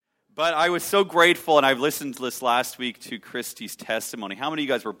But I was so grateful, and I've listened to this last week to Christy's testimony. How many of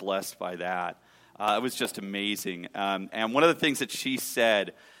you guys were blessed by that? It was just amazing. And one of the things that she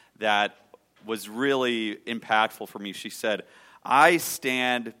said that was really impactful for me, she said, I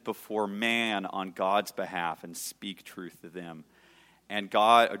stand before man on God's behalf and speak truth to them. And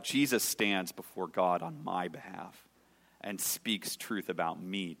Jesus stands before God on my behalf and speaks truth about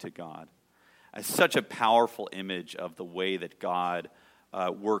me to God. It's such a powerful image of the way that God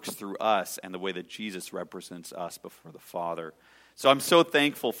works through us and the way that Jesus represents us before the Father. So I'm so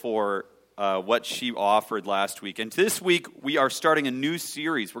thankful for what she offered last week. And this week, we are starting a new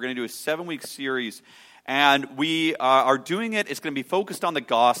series. We're going to do a 7-week series. And we are doing it, it's going to be focused on the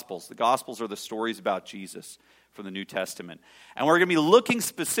Gospels. The Gospels are the stories about Jesus from the New Testament. And we're going to be looking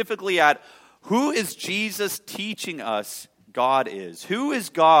specifically at who is Jesus teaching us God is. Who is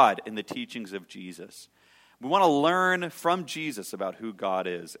God in the teachings of Jesus? We want to learn from Jesus about who God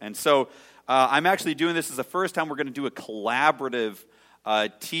is. And so I'm actually doing this as the first time we're going to do a collaborative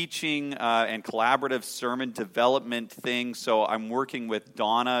teaching and collaborative sermon development thing. So I'm working with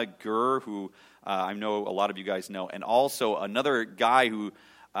Donna Gurr, who I know a lot of you guys know, and also another guy who,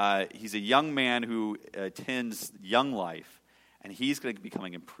 he's a young man who attends Young Life. And he's going to be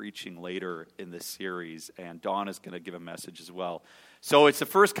coming and preaching later in this series, and Donna's going to give a message as well. So it's the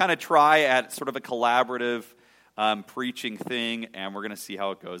first kind of try at sort of a collaborative preaching thing, and we're going to see how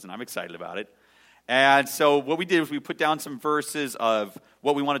it goes, and I'm excited about it. And so what we did was we put down some verses of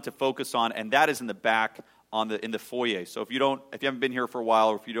what we wanted to focus on, and that is in the back in the foyer. So if you haven't been here for a while,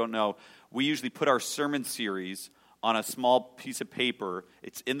 or if you don't know, we usually put our sermon series on a small piece of paper.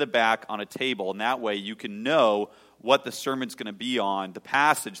 It's in the back on a table, and that way you can know what the sermon's going to be on, the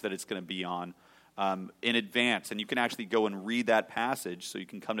passage that it's going to be on in advance. And you can actually go and read that passage so you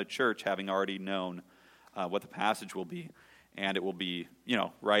can come to church having already known what the passage will be. And it will be,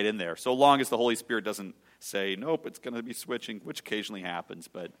 right in there. So long as the Holy Spirit doesn't say, nope, it's going to be switching, which occasionally happens.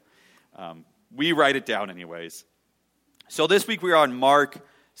 But we write it down anyways. So this week we are on Mark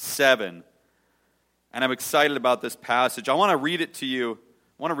 7. And I'm excited about this passage. I want to read it to you.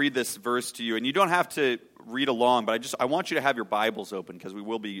 I want to read this verse to you. And you don't have to read along, but I want you to have your Bibles open because we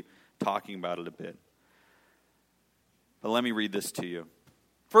will be talking about it a bit. But let me read this to you.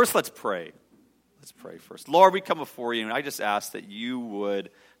 First, let's pray. Let's pray first. Lord, we come before you, and I just ask that you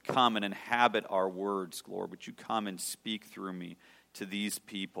would come and inhabit our words, Lord. Would you come and speak through me to these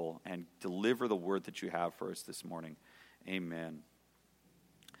people and deliver the word that you have for us this morning. Amen.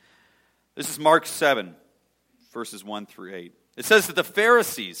 This is Mark 7, verses 1 through 8. It says that the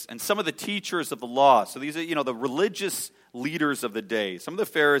Pharisees and some of the teachers of the law, so these are, the religious leaders of the day, some of the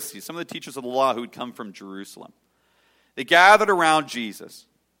Pharisees, some of the teachers of the law who had come from Jerusalem, they gathered around Jesus,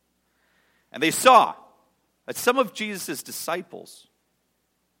 and they saw that some of Jesus' disciples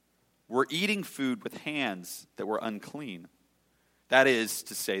were eating food with hands that were unclean. That is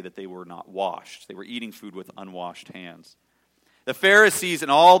to say that they were not washed. They were eating food with unwashed hands. The Pharisees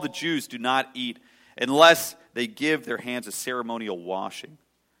and all the Jews do not eat unless they give their hands a ceremonial washing,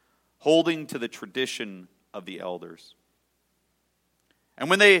 holding to the tradition of the elders. And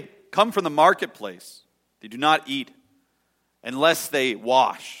when they come from the marketplace, they do not eat unless they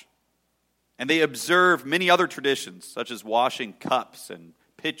wash. And they observe many other traditions, such as washing cups and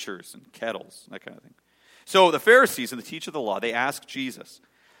pitchers and kettles, that kind of thing. So the Pharisees and the teachers of the law, they ask Jesus,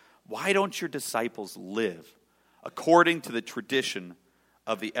 why don't your disciples live according to the tradition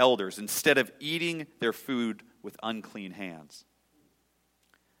of the elders instead of eating their food with unclean hands?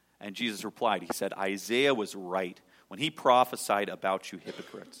 And Jesus replied, he said, Isaiah was right when he prophesied about you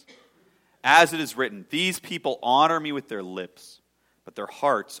hypocrites. As it is written, these people honor me with their lips, but their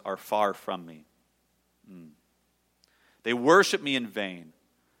hearts are far from me. They worship me in vain.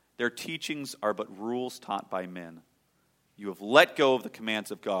 Their teachings are but rules taught by men. You have let go of the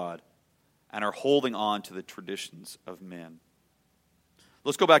commands of God and are holding on to the traditions of men.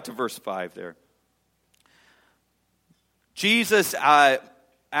 Let's go back to verse 5 there. Jesus,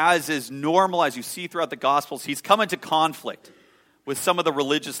 as is normal, as you see throughout the Gospels, he's come into conflict with some of the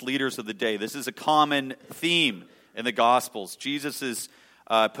religious leaders of the day. This is a common theme in the Gospels. Jesus'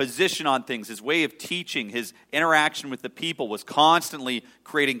 position on things, his way of teaching, his interaction with the people was constantly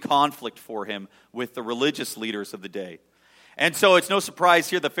creating conflict for him with the religious leaders of the day. And so it's no surprise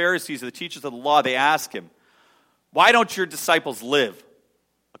here the Pharisees, the teachers of the law, they ask him, why don't your disciples live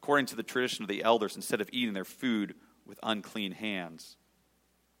according to the tradition of the elders instead of eating their food with unclean hands?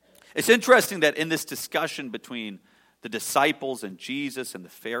 It's interesting that in this discussion between the disciples and Jesus and the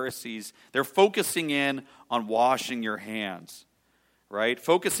Pharisees, they're focusing in on washing your hands, right?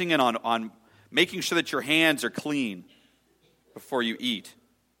 Focusing in on making sure that your hands are clean before you eat.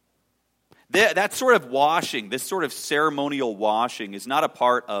 That sort of washing, this sort of ceremonial washing, is not a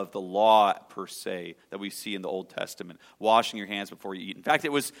part of the law per se that we see in the Old Testament, washing your hands before you eat. In fact,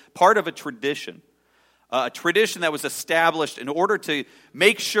 it was part of a tradition that was established in order to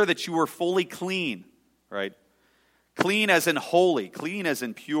make sure that you were fully clean, right? Clean as in holy, clean as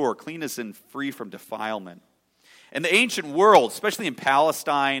in pure, clean as in free from defilement. In the ancient world, especially in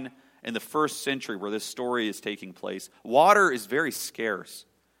Palestine in the first century where this story is taking place, water is very scarce.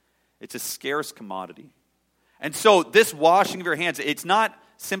 It's a scarce commodity. And so this washing of your hands, it's not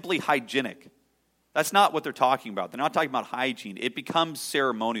simply hygienic. That's not what they're talking about. They're not talking about hygiene. It becomes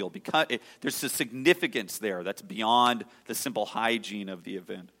ceremonial. There's a significance there that's beyond the simple hygiene of the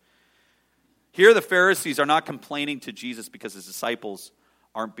event. Here the Pharisees are not complaining to Jesus because his disciples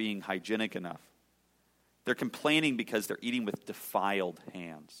aren't being hygienic enough. They're complaining because they're eating with defiled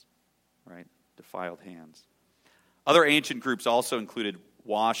hands, right? Defiled hands. Other ancient groups also included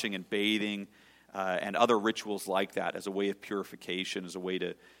washing and bathing and other rituals like that as a way of purification, as a way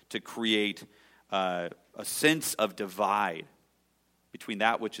to create a sense of divide between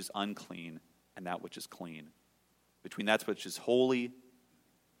that which is unclean and that which is clean, between that which is holy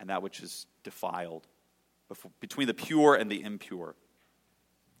and that which is defiled, between the pure and the impure.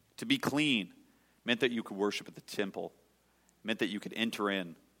 To be clean meant that you could worship at the temple, meant that you could enter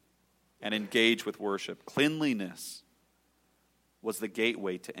in and engage with worship. Cleanliness was the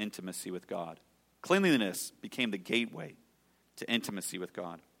gateway to intimacy with God. Cleanliness became the gateway to intimacy with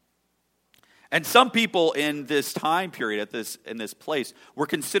God. And some people in this time period, in this place, were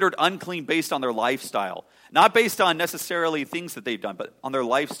considered unclean based on their lifestyle. Not based on necessarily things that they've done, but on their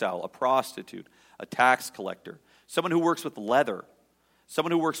lifestyle. A prostitute, a tax collector, someone who works with leather,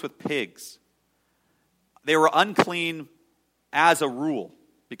 someone who works with pigs. They were unclean as a rule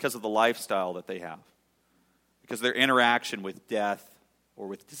because of the lifestyle that they have. Because of their interaction with death or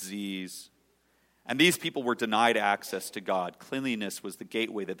with disease. And these people were denied access to God. Cleanliness was the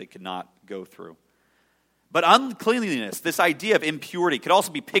gateway that they could not go through. But uncleanliness, this idea of impurity, could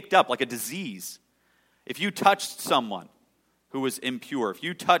also be picked up like a disease. If you touched someone who was impure, if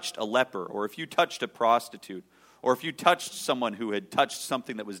you touched a leper, or if you touched a prostitute, or if you touched someone who had touched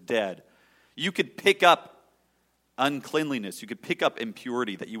something that was dead, you could pick up uncleanliness. You could pick up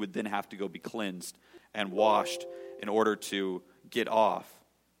impurity that you would then have to go be cleansed and washed in order to get off.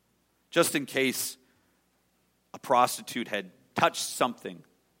 Just in case a prostitute had touched something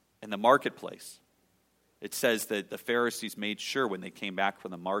in the marketplace, it says that the Pharisees made sure when they came back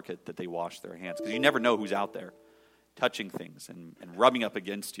from the market that they washed their hands. Because you never know who's out there touching things and rubbing up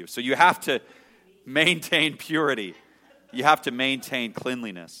against you. So you have to maintain purity. You have to maintain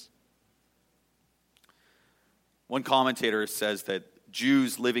cleanliness. One commentator says that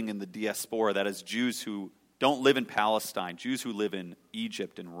Jews living in the diaspora, that is Jews who don't live in Palestine, Jews who live in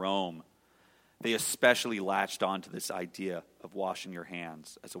Egypt and Rome, they especially latched on to this idea of washing your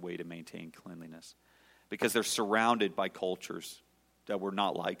hands as a way to maintain cleanliness. Because they're surrounded by cultures that were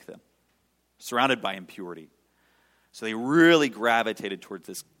not like them, surrounded by impurity. So they really gravitated towards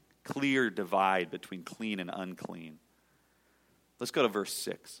this clear divide between clean and unclean. Let's go to verse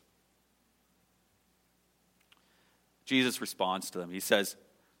 6. Jesus responds to them. He says,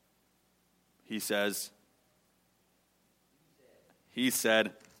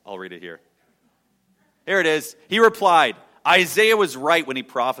 I'll read it here. Here it is. He replied, Isaiah was right when he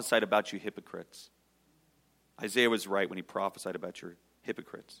prophesied about you hypocrites. Isaiah was right when he prophesied about your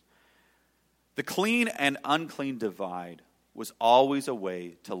hypocrites. The clean and unclean divide was always a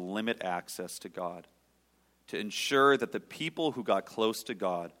way to limit access to God, to ensure that the people who got close to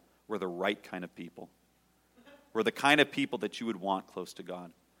God were the right kind of people, were the kind of people that you would want close to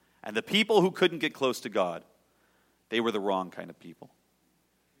God. And the people who couldn't get close to God, they were the wrong kind of people.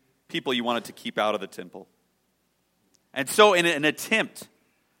 People you wanted to keep out of the temple. And so in an attempt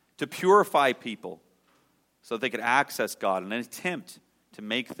to purify people so that they could access God, in an attempt to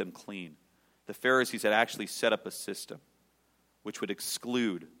make them clean, the Pharisees had actually set up a system which would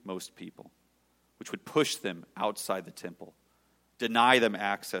exclude most people, which would push them outside the temple, deny them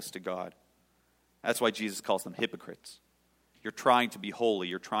access to God. That's why Jesus calls them hypocrites. You're trying to be holy,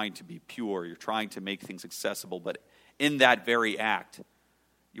 you're trying to be pure, you're trying to make things accessible, but in that very act,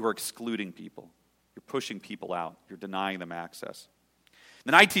 you are excluding people. You're pushing people out. You're denying them access.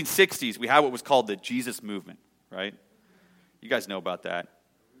 In the 1960s, we had what was called the Jesus movement, right? You guys know about that.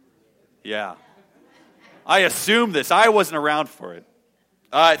 Yeah. I assume this. I wasn't around for it.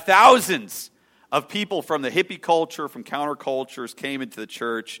 Thousands of people from the hippie culture, from countercultures, came into the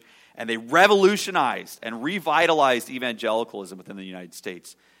church, and they revolutionized and revitalized evangelicalism within the United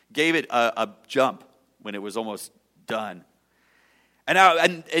States. Gave it a jump when it was almost done.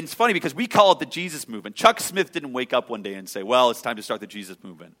 And it's funny because we call it the Jesus movement. Chuck Smith didn't wake up one day and say, well, it's time to start the Jesus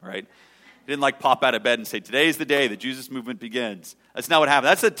movement, right? He didn't pop out of bed and say, today's the day the Jesus movement begins. That's not what happened.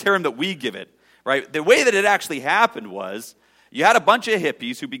 That's a term that we give it, right? The way that it actually happened was you had a bunch of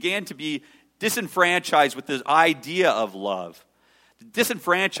hippies who began to be disenfranchised with this idea of love,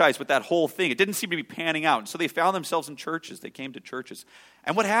 disenfranchised with that whole thing. It didn't seem to be panning out. And so they found themselves in churches. They came to churches.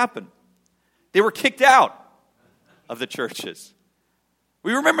 And what happened? They were kicked out of the churches.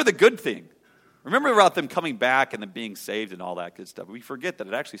 We remember the good thing. Remember about them coming back and them being saved and all that good stuff. We forget that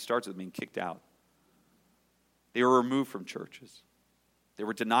it actually starts with being kicked out. They were removed from churches. They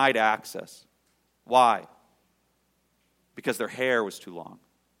were denied access. Why? Because their hair was too long.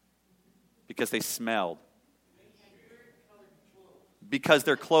 Because they smelled. Because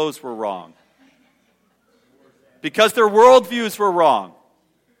their clothes were wrong. Because their worldviews were wrong.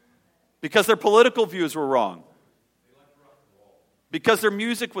 Because their political views were wrong. Because their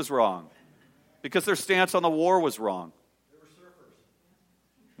music was wrong. Because their stance on the war was wrong.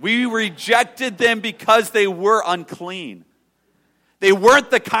 We rejected them because they were unclean. They weren't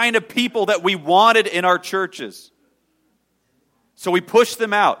the kind of people that we wanted in our churches. So we pushed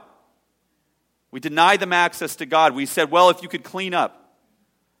them out. We denied them access to God. We said, well, if you could clean up.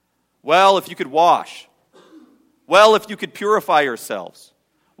 Well, if you could wash. Well, if you could purify yourselves.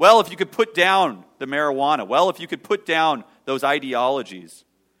 Well, if you could put down the marijuana. Well, if you could put down those ideologies.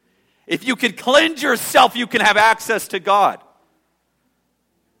 If you could cleanse yourself, you can have access to God.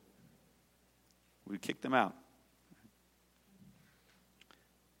 We kicked them out.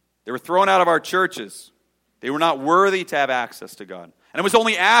 They were thrown out of our churches. They were not worthy to have access to God. And it was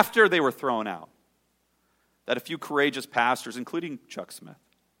only after they were thrown out that a few courageous pastors, including Chuck Smith,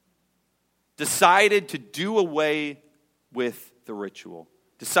 decided to do away with the ritual,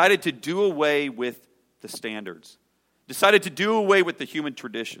 decided to do away with the standards, decided to do away with the human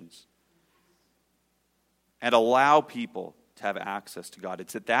traditions, and allow people to have access to God.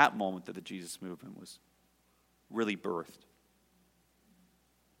 It's at that moment that the Jesus movement was really birthed.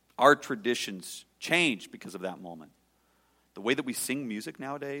 Our traditions changed because of that moment. The way that we sing music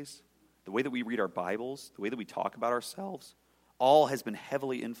nowadays, the way that we read our Bibles, the way that we talk about ourselves, all has been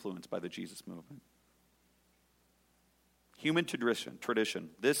heavily influenced by the Jesus movement. Human tradition,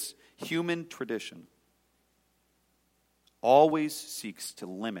 this human tradition always seeks to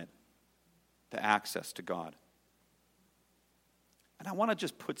limit the access to God. And I want to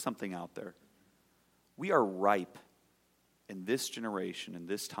just put something out there. We are ripe in this generation, in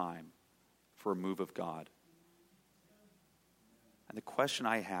this time, for a move of God. And the question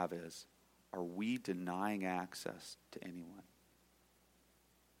I have is, are we denying access to anyone?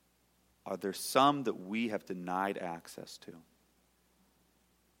 Are there some that we have denied access to?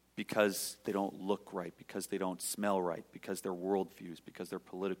 Because they don't look right, because they don't smell right, because their worldviews, because their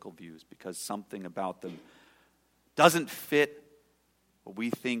political views, because something about them doesn't fit what we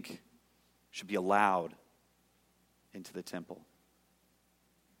think should be allowed into the temple.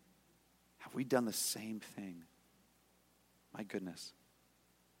 Have we done the same thing? My goodness.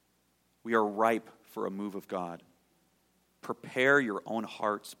 We are ripe for a move of God. Prepare your own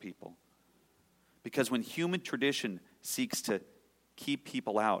hearts, people. Because when human tradition seeks to keep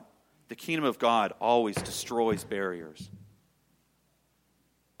people out, the kingdom of God always destroys barriers.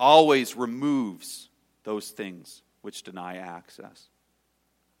 Always removes those things which deny access.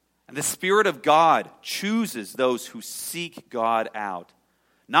 And the Spirit of God chooses those who seek God out,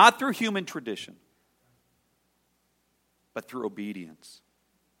 not through human tradition, but through obedience.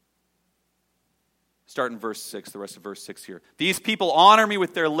 Start in verse 6, the rest of verse 6 here. These people honor me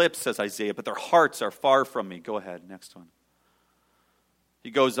with their lips, says Isaiah, but their hearts are far from me. Go ahead, next one.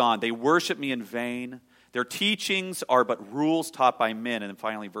 He goes on, they worship me in vain. Their teachings are but rules taught by men. And then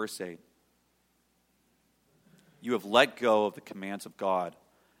finally, verse 8. You have let go of the commands of God,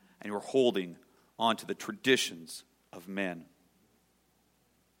 and you are holding on to the traditions of men.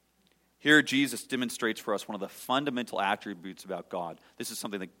 Here, Jesus demonstrates for us one of the fundamental attributes about God. This is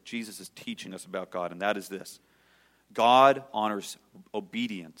something that Jesus is teaching us about God, and that is this. God honors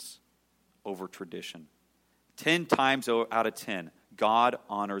obedience over tradition. 10 times out of 10, God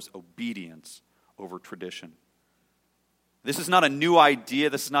honors obedience over tradition. This is not a new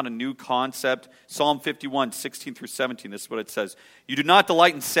idea. This is not a new concept. Psalm 51, 16 through 17, this is what it says. You do not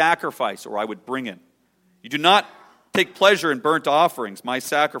delight in sacrifice, or I would bring it. You do not take pleasure in burnt offerings. My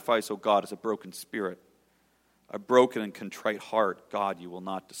sacrifice, O God, is a broken spirit. A broken and contrite heart, God, you will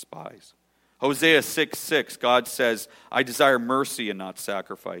not despise. Hosea 6:6, God says, I desire mercy and not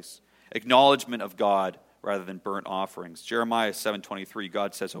sacrifice. Acknowledgement of God rather than burnt offerings. Jeremiah 7:23,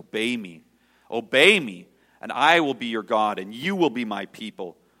 God says, obey me, and I will be your God, and you will be my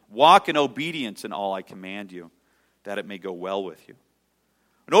people. Walk in obedience in all I command you, that it may go well with you.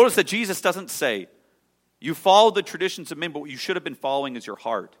 Notice that Jesus doesn't say, you follow the traditions of men, but what you should have been following is your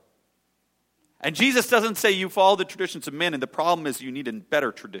heart. And Jesus doesn't say you follow the traditions of men, and the problem is you need a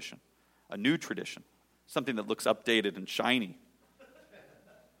better tradition, a new tradition, something that looks updated and shiny.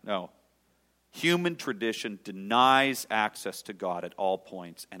 No. Human tradition denies access to God at all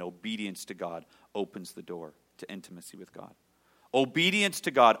points, and obedience to God opens the door to intimacy with God. Obedience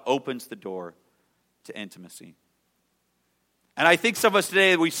to God opens the door to intimacy. And I think some of us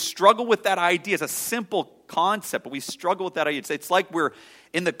today, we struggle with that idea. It's a simple concept, but we struggle with that idea. It's like we're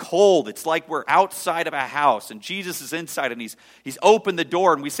in the cold. It's like we're outside of a house, and Jesus is inside, and he's opened the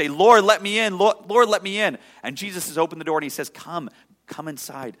door, and we say, Lord, let me in. Lord, let me in. And Jesus has opened the door, and he says, come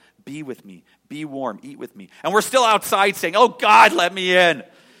inside. Be with me. Be warm. Eat with me. And we're still outside saying, oh, God, let me in.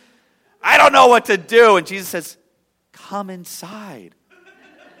 I don't know what to do. And Jesus says, come inside.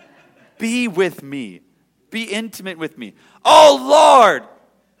 Be with me. Be intimate with me. Oh, Lord,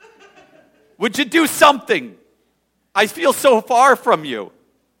 would you do something? I feel so far from you.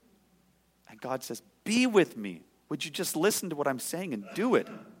 And God says, be with me. Would you just listen to what I'm saying and do it?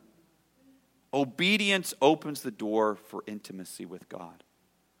 Obedience opens the door for intimacy with God,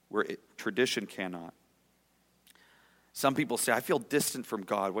 where tradition cannot. Some people say, I feel distant from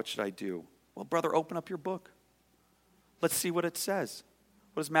God. What should I do? Well, brother, open up your book. Let's see what it says.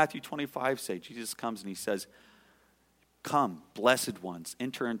 What does Matthew 25 say? Jesus comes and he says, come, blessed ones,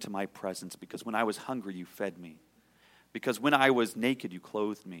 enter into my presence, because when I was hungry, you fed me. Because when I was naked, you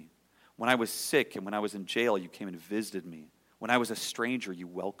clothed me. When I was sick and when I was in jail, you came and visited me. When I was a stranger, you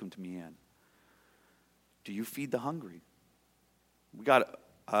welcomed me in. Do you feed the hungry? We got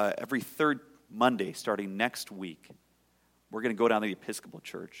every third Monday starting next week, we're going to go down to the Episcopal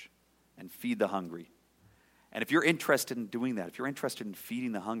Church and feed the hungry. And if you're interested in doing that, if you're interested in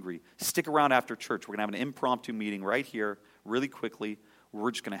feeding the hungry, stick around after church. We're going to have an impromptu meeting right here, really quickly.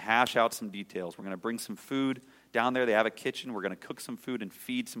 We're just going to hash out some details. We're going to bring some food down there. They have a kitchen. We're going to cook some food and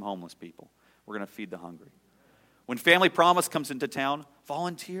feed some homeless people. We're going to feed the hungry. When Family Promise comes into town,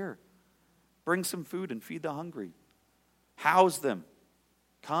 volunteer. Bring some food and feed the hungry. House them.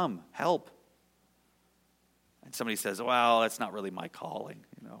 Come, help. And somebody says, well, that's not really my calling,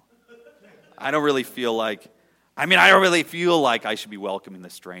 I don't really feel like I should be welcoming the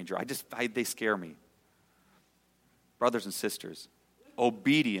stranger. They scare me. Brothers and sisters,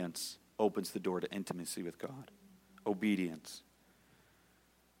 obedience opens the door to intimacy with God. Obedience.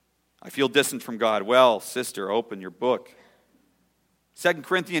 I feel distant from God. Well, sister, open your book. 2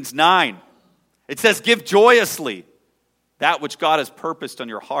 Corinthians 9. It says, give joyously that which God has purposed on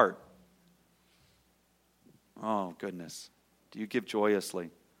your heart. Oh, goodness. Do you give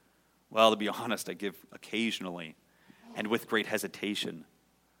joyously? Well, to be honest, I give occasionally and with great hesitation.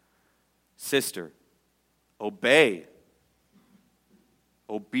 Sister, obey.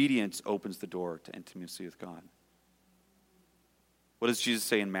 Obedience opens the door to intimacy with God. What does Jesus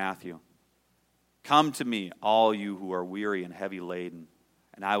say in Matthew? Come to me, all you who are weary and heavy laden,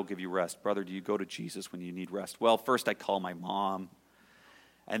 and I will give you rest. Brother, do you go to Jesus when you need rest? Well, first I call my mom,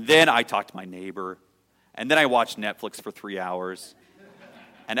 and then I talk to my neighbor, and then I watch Netflix for 3 hours.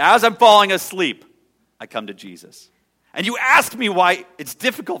 And as I'm falling asleep, I come to Jesus. And you ask me why it's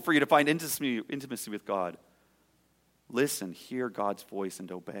difficult for you to find intimacy with God. Listen, hear God's voice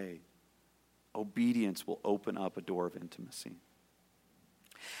and obey. Obedience will open up a door of intimacy.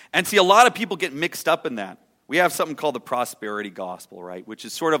 And see, a lot of people get mixed up in that. We have something called the prosperity gospel, right? Which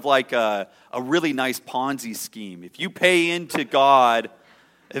is sort of like a really nice Ponzi scheme. If you pay into God,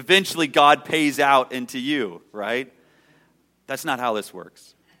 eventually God pays out into you, right? That's not how this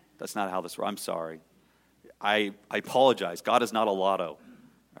works. That's not how this works. I'm sorry. I apologize. God is not a lotto,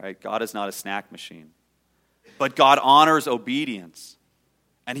 right? God is not a snack machine. But God honors obedience,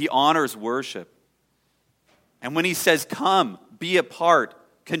 and he honors worship. And when he says, come, be a part,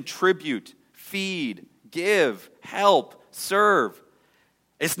 contribute, feed, give, help, serve,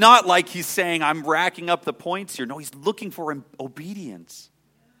 it's not like he's saying, I'm racking up the points here. No, he's looking for obedience.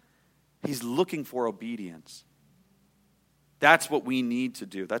 He's looking for obedience. That's what we need to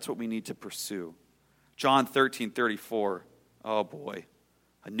do. That's what we need to pursue. John 13:34. Oh boy.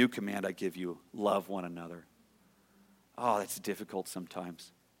 A new command I give you. Love one another. Oh, that's difficult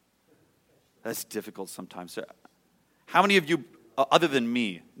sometimes. That's difficult sometimes. How many of you, other than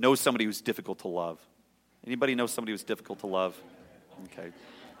me, know somebody who's difficult to love? Anybody know somebody who's difficult to love? Okay.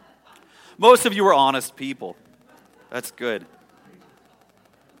 Most of you are honest people. That's good.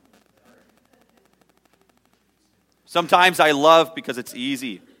 Sometimes I love because it's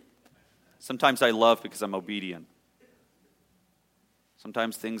easy. Sometimes I love because I'm obedient.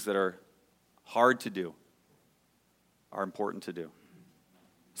 Sometimes things that are hard to do are important to do.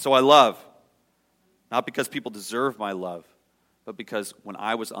 So I love, not because people deserve my love, but because when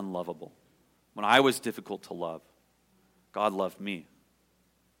I was unlovable, when I was difficult to love, God loved me.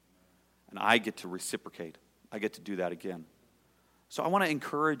 And I get to reciprocate. I get to do that again. So I want to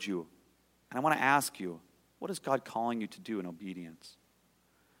encourage you, and I want to ask you, what is God calling you to do in obedience?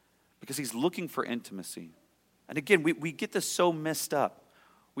 Because he's looking for intimacy. And again, we get this so messed up.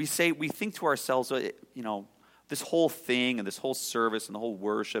 We think to ourselves, this whole thing and this whole service and the whole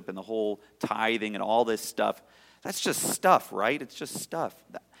worship and the whole tithing and all this stuff, that's just stuff, right? It's just stuff.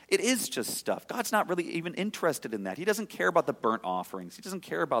 It is just stuff. God's not really even interested in that. He doesn't care about the burnt offerings. He doesn't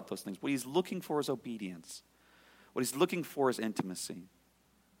care about those things. What he's looking for is obedience. What he's looking for is intimacy.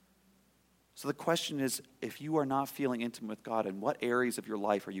 So the question is, if you are not feeling intimate with God, in what areas of your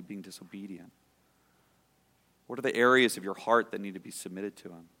life are you being disobedient? What are the areas of your heart that need to be submitted to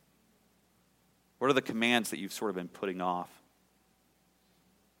him? What are the commands that you've sort of been putting off?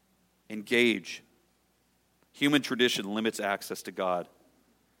 Engage. Human tradition limits access to God,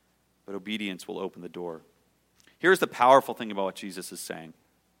 but obedience will open the door. Here's the powerful thing about what Jesus is saying.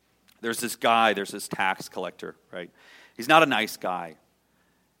 There's this tax collector, right? He's not a nice guy.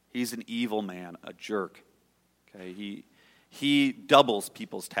 He's an evil man, a jerk. Okay, he doubles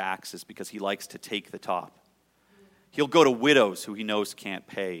people's taxes because he likes to take the top. He'll go to widows who he knows can't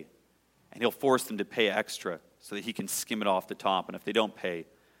pay, and he'll force them to pay extra so that he can skim it off the top, and if they don't pay,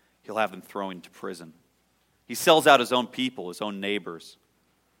 he'll have them thrown into prison. He sells out his own people, his own neighbors.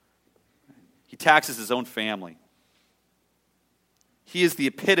 He taxes his own family. He is the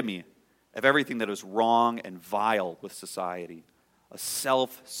epitome of everything that is wrong and vile with society. A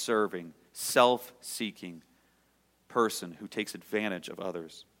self-serving, self-seeking person who takes advantage of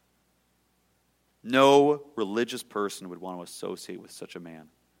others. No religious person would want to associate with such a man.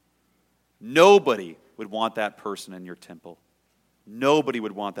 Nobody would want that person in your temple. Nobody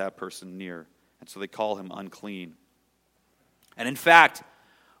would want that person near. And so they call him unclean. And in fact,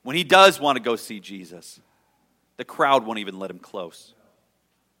 when he does want to go see Jesus, the crowd won't even let him close.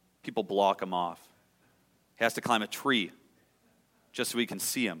 People block him off. He has to climb a tree just so he can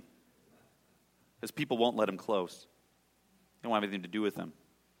see him. Because people won't let him close. They don't want anything to do with him.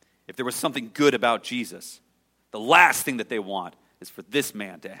 If there was something good about Jesus, the last thing that they want is for this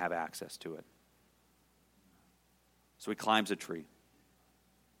man to have access to it. So he climbs a tree.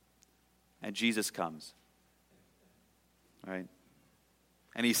 And Jesus comes. Right?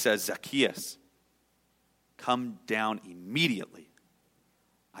 And he says, Zacchaeus, come down immediately.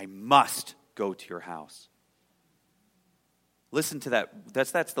 I must go to your house. Listen to that.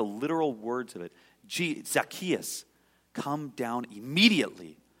 That's the literal words of it. Zacchaeus, come down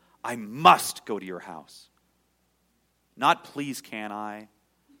immediately. I must go to your house. Not please can I.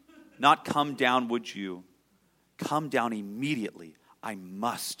 Not come down would you. Come down immediately. I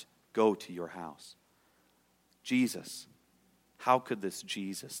must go to your house. Jesus, how could this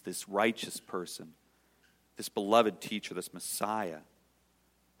Jesus, this righteous person, this beloved teacher, this Messiah,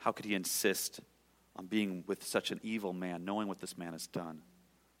 how could he insist on being with such an evil man, knowing what this man has done?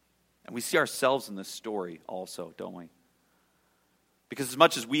 And we see ourselves in this story also, don't we? Because as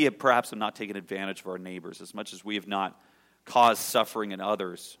much as we have perhaps not taken advantage of our neighbors, as much as we have not caused suffering in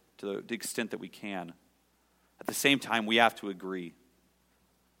others to the extent that we can, at the same time we have to agree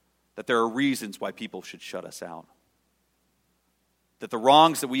that there are reasons why people should shut us out. That the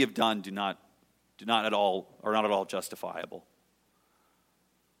wrongs that we have done are not at all justifiable.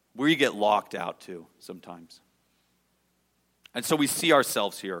 We get locked out too sometimes. And so we see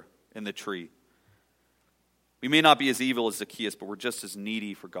ourselves here in the tree. We may not be as evil as Zacchaeus, but we're just as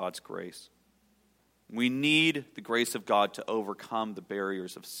needy for God's grace. We need the grace of God to overcome the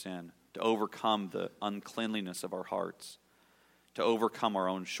barriers of sin, to overcome the uncleanliness of our hearts, to overcome our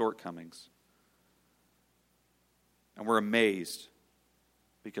own shortcomings. And we're amazed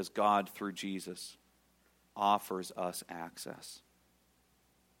because God, through Jesus, offers us access.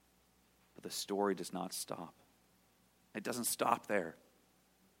 But the story does not stop. It doesn't stop there.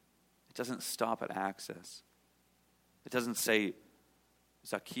 It doesn't stop at access. It doesn't say,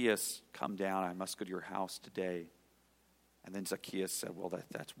 Zacchaeus, come down, I must go to your house today. And then Zacchaeus said, well,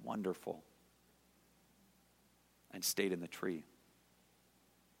 that's wonderful. And stayed in the tree.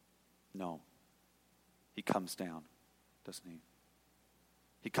 No. He comes down, doesn't he?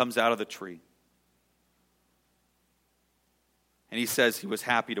 He comes out of the tree. And he says he was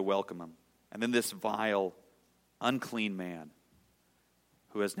happy to welcome him. And then this vile, unclean man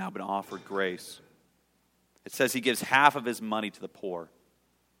who has now been offered grace, it says he gives half of his money to the poor.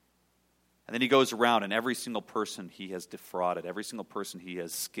 And then he goes around, and every single person he has defrauded, every single person he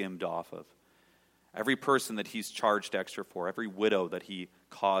has skimmed off of, every person that he's charged extra for, every widow that he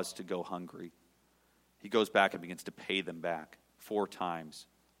caused to go hungry, he goes back and begins to pay them back 4 times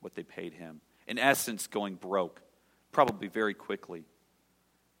what they paid him. In essence, going broke, probably very quickly,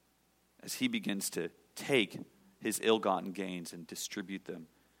 as he begins to take his ill-gotten gains and distribute them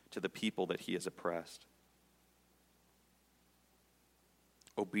to the people that he has oppressed.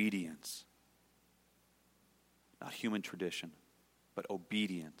 Obedience. Not human tradition, but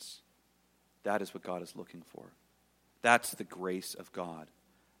obedience. That is what God is looking for. That's the grace of God.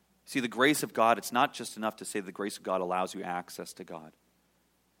 See, the grace of God, it's not just enough to say the grace of God allows you access to God.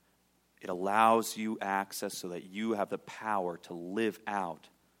 It allows you access so that you have the power to live out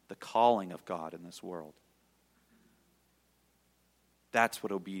the calling of God in this world. That's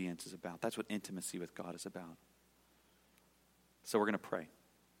what obedience is about. That's what intimacy with God is about. So we're going to pray.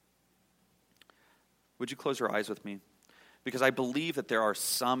 Would you close your eyes with me? Because I believe that there are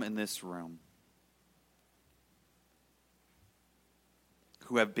some in this room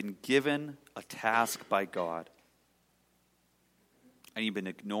who have been given a task by God, and you've been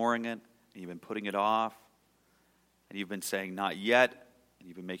ignoring it, and you've been putting it off, and you've been saying, not yet, and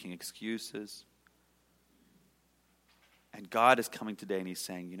you've been making excuses. And God is coming today and he's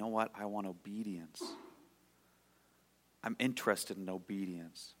saying, you know what? I want obedience. I'm interested in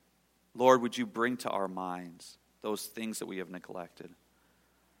obedience. Lord, would you bring to our minds those things that we have neglected?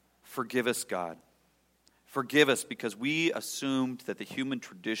 Forgive us, God. Forgive us because we assumed that the human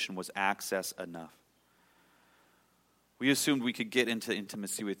tradition was access enough. We assumed we could get into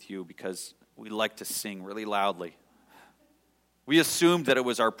intimacy with you because we like to sing really loudly. We assumed that it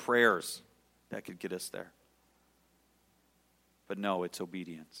was our prayers that could get us there. But no, it's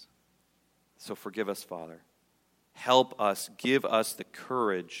obedience. So forgive us, Father. Help us, give us the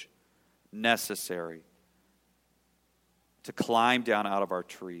courage necessary to climb down out of our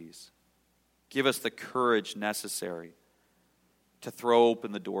trees. Give us the courage necessary to throw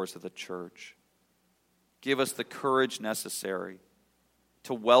open the doors of the church. Give us the courage necessary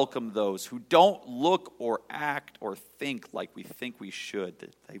to welcome those who don't look or act or think like we think we should,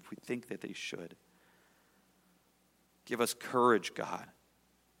 that we think that they should. Give us courage, God.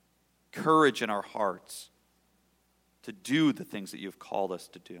 Courage in our hearts to do the things that you've called us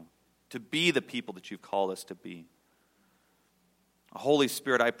to do, to be the people that you've called us to be. Holy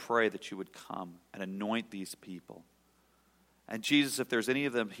Spirit, I pray that you would come and anoint these people. And Jesus, if there's any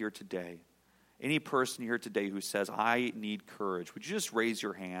of them here today, any person here today who says, I need courage, would you just raise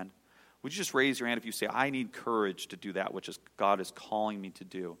your hand? Would you just raise your hand if you say, I need courage to do that which God is calling me to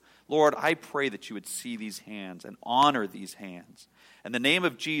do? Lord, I pray that you would see these hands and honor these hands. In the name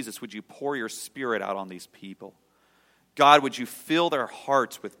of Jesus, would you pour your Spirit out on these people? God, would you fill their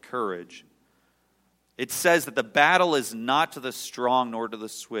hearts with courage? It says that the battle is not to the strong nor to the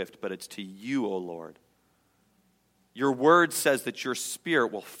swift, but it's to you, O Lord. Your word says that your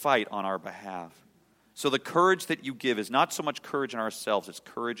Spirit will fight on our behalf. So the courage that you give is not so much courage in ourselves, it's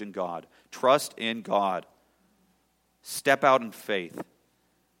courage in God. Trust in God. Step out in faith.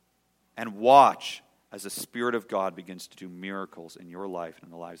 And watch as the Spirit of God begins to do miracles in your life and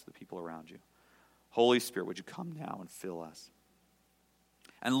in the lives of the people around you. Holy Spirit, would you come now and fill us?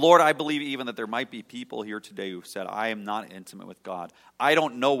 And Lord, I believe even that there might be people here today who've said, I am not intimate with God. I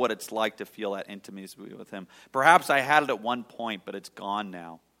don't know what it's like to feel that intimacy with him. Perhaps I had it at one point, but it's gone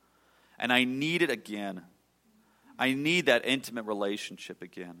now. And I need it again. I need that intimate relationship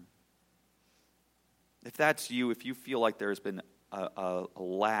again. If that's you, if you feel like there's been a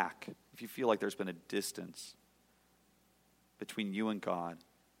lack, if you feel like there's been a distance between you and God,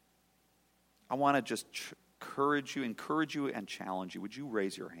 I want to just encourage you and challenge you. Would you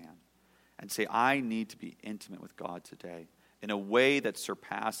raise your hand and say, I need to be intimate with God today in a way that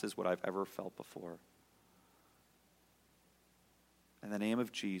surpasses what I've ever felt before? In the name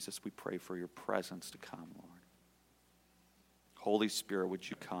of Jesus, we pray for your presence to come, Lord. Holy Spirit, would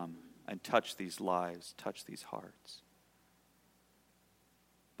you come and touch these lives, touch these hearts?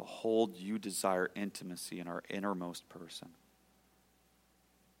 Behold, you desire intimacy in our innermost person.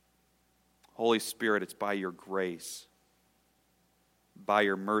 Holy Spirit, it's by your grace, by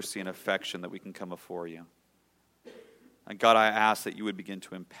your mercy and affection that we can come before you. And God, I ask that you would begin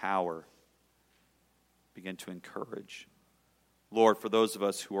to empower, begin to encourage. Lord, for those of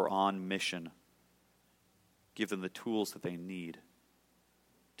us who are on mission, give them the tools that they need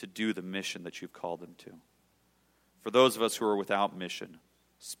to do the mission that you've called them to. For those of us who are without mission,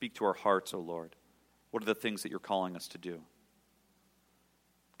 speak to our hearts, O Lord. What are the things that you're calling us to do?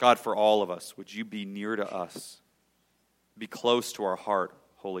 God, for all of us, would you be near to us? Be close to our heart,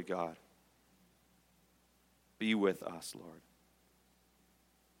 Holy God. Be with us, Lord.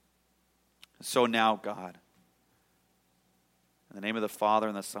 So now, God, in the name of the Father,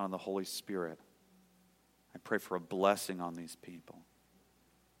 and the Son, and the Holy Spirit, I pray for a blessing on these people,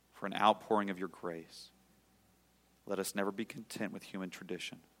 for an outpouring of your grace. Let us never be content with human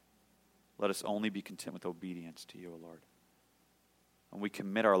tradition. Let us only be content with obedience to you, O Lord. And we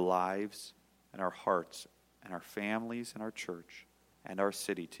commit our lives and our hearts and our families and our church and our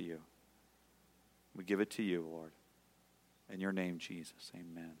city to you. We give it to you, Lord. In your name, Jesus,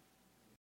 amen.